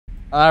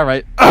All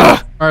right.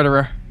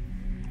 Murderer.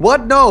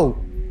 What? No.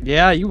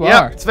 Yeah, you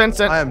Yeah, are. it's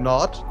Vincent. I am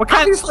not. What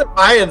kind of... Obviously,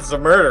 Ryan's the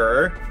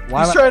murderer.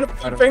 Why He's am I- trying to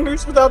put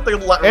fingers without the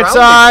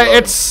round.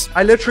 It's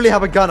I literally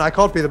have a gun. I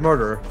can't be the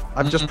murderer.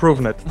 I've just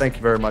proven it. Thank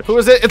you very much. who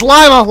is it? It's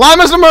Lima.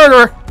 Lima's the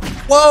murderer.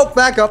 Whoa!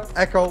 Back up.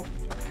 Echo.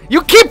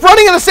 You keep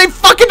running in the same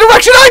fucking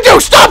direction I do.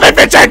 Stop it,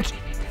 Vincent.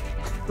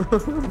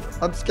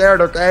 I'm scared.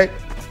 Okay.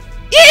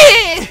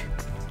 Yeah.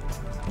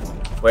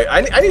 Wait,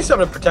 I need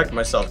something to protect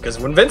myself because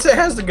when Vincent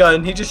has the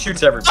gun, he just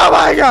shoots everybody. Oh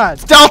my god.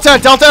 Delta.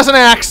 Delta has an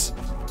axe.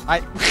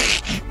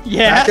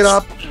 Yeah. Back it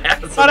up.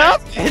 What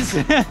up?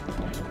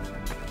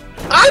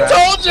 I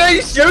told you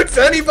he shoots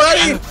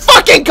anybody.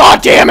 Fucking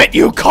goddamn it,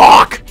 you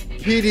cock.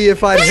 PD,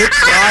 if I'd hit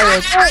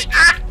Ryan,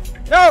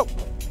 No.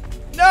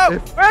 No.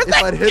 Where's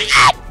if I'd hit,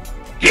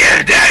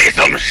 Give daddy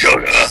some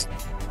sugar.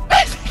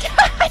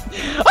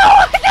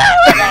 Oh my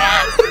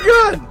god.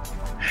 Good.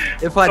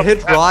 if I'd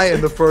hit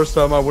Ryan the first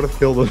time, I would have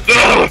killed him.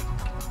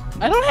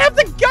 I don't have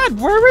the gun.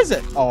 Where is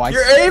it? Oh,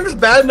 Your aim's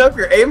bad enough.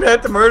 You're aiming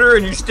at the murderer,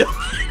 and you still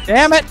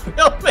Damn it.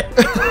 kill me.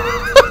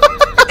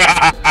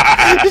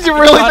 Did you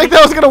really think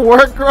that was gonna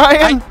work,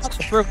 Ryan? I thought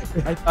he threw it.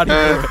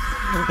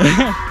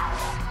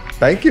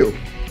 Thank you.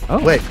 Oh.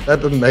 Wait,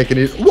 that doesn't make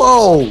any.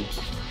 Whoa!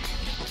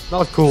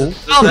 Not cool.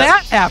 Oh,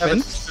 that Have a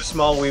happened. extra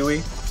small wee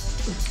wee.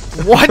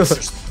 What?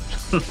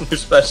 Your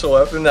special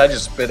weapon. I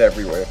just spit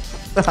everywhere.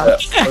 That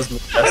was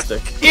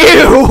majestic.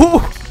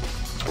 Ew!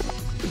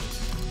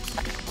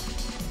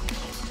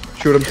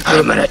 Shoot him.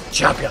 I'm gonna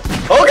chop you.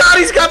 Oh god,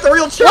 he's got the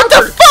real chopper. What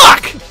the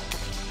fuck?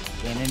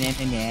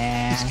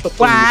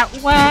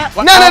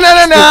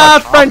 No,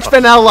 French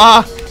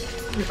vanilla.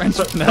 French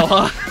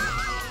vanilla.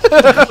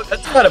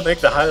 That's how to make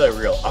the highlight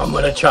reel. I'm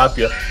gonna chop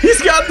you.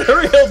 He's got the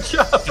real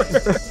chopper.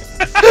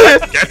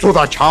 Get to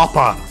the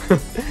chopper.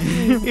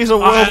 He's a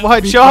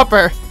worldwide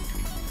chopper.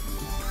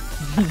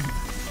 Why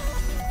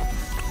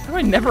do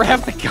I never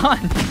have the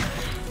gun?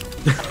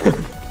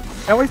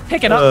 I always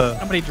pick it up.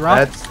 Somebody drops.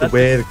 That's the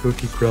way the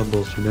cookie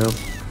crumbles, you know.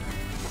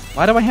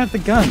 Why do I have the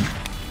gun?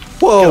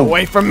 Whoa! Get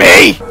away from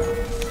me!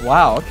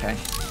 Wow. Okay.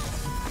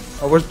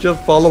 I was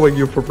just following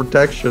you for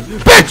protection.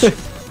 Bitch!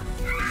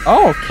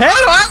 Oh, okay. Why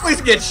do I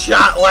always get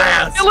shot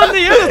last? Killing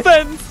the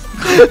innocents.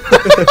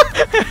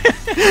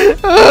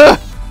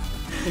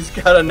 He's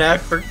got a knack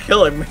for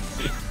killing me.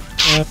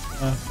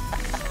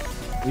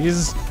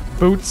 These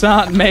boots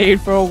aren't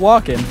made for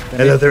walking.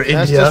 Hello there,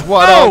 That's India. just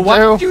what Oh, I'll why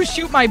do. did you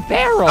shoot my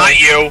barrel? Not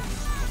you.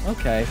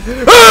 Okay.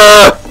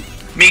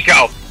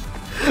 Miko.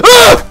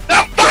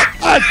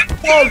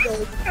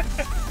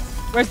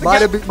 Where's the Might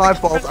gun? have been my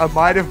fault. I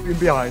might have been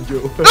behind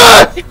you. Son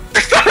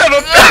of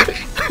a bitch.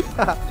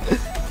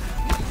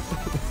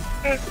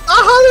 Oh,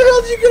 how the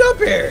hell did you get up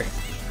here?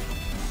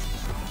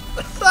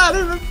 That's not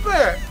even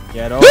fair.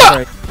 Get over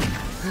it.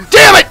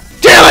 Damn it!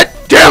 Damn it!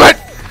 Damn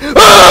it!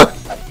 Ah!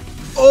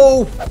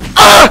 Oh!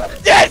 Ah!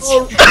 Yes!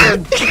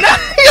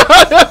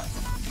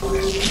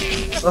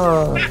 You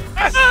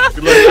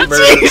let the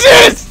murderer-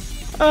 Jesus!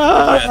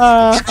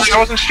 I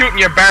wasn't shooting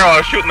your barrel, I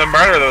was shooting the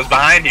murderer that was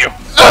behind you.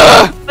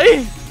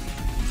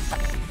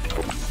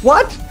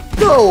 What?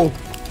 No!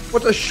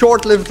 What a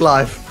short-lived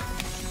life.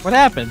 What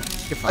happened?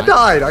 I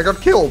died. I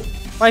got killed.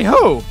 By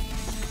who?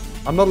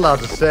 I'm not allowed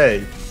to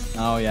say.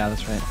 Oh yeah,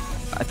 that's right.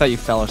 I thought you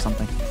fell or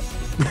something.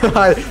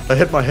 I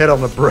hit my head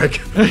on a brick.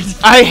 I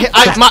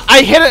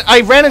hit it.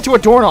 I ran into a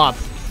doorknob.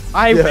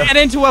 I Yeah. ran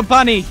into a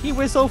bunny. He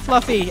was so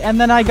fluffy, and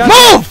then I got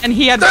Move! and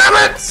he had. Damn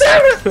it!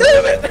 Damn it!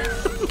 Damn it!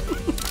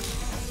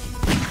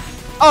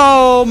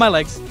 Oh, my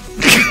legs.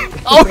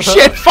 Oh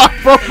shit! Fuck!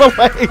 Broke my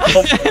leg.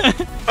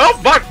 Oh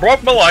fuck,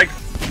 broke my leg.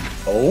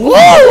 Oh!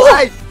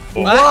 Why?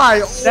 Why?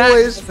 That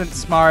Always. wasn't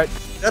smart.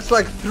 That's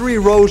like 3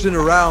 rows in a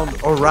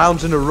round, or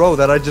rounds in a row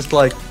that I just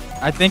like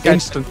I think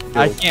instant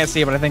I kill. can't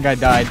see it, but I think I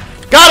died.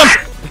 Got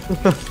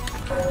him!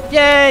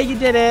 Yay, you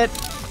did it!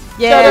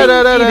 Yay!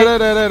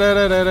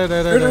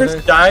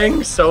 Murderer's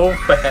dying so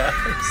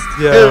fast.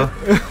 Yeah.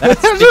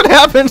 That's what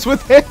happens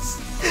with this.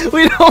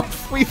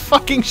 We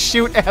fucking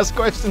shoot, ask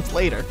questions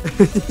later.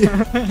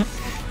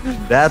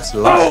 That's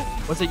life.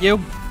 Was it you?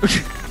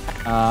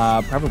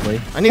 Probably.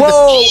 I need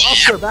Whoa!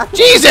 Oscar, back.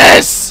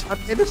 Jesus! I'm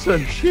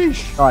innocent.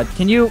 Sheesh. God,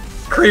 can you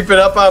Creeping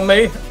up on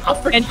me. I'll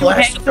freaking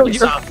blast the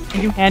face off.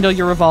 can you handle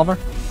your revolver?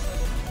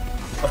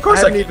 Of I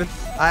course I hadn't can.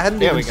 even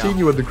There we even go. seen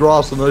you in the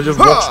grass, and I just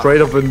walked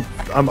straight up and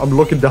I'm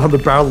looking down the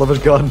barrel of his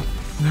gun.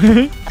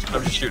 I'm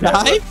just shooting at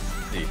Die?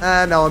 you.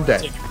 And now I'm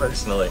dead. Take it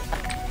personally.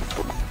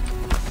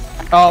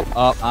 Oh,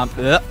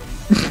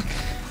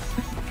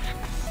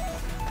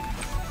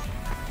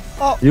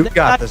 oh, You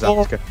got this,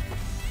 Oscar.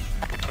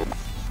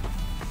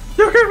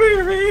 You can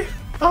hear me.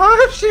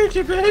 I'll shoot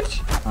you, bitch.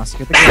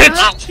 Oscar the Grouch.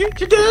 I'll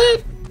shoot you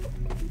dead.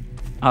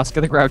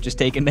 Oscar the Grouch is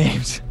taking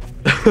names.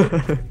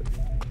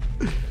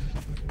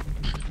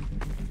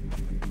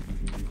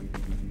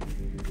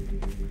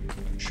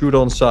 Shoot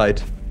on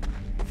sight.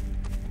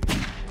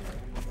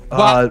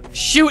 Well,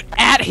 shoot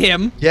at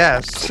him.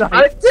 Yes.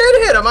 I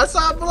did hit him. I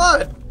saw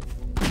blood.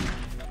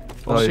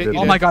 Oh, you shit, did. you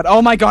Oh my god,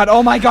 oh my god,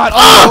 oh my god.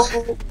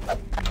 Oh!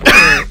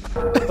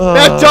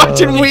 That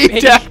dodge and weave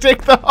Maybe- death.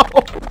 tactic,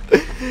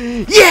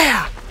 though.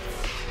 Yeah!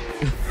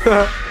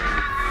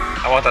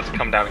 I want that to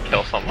come down and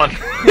kill someone.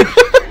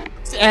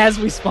 As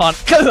we spawn.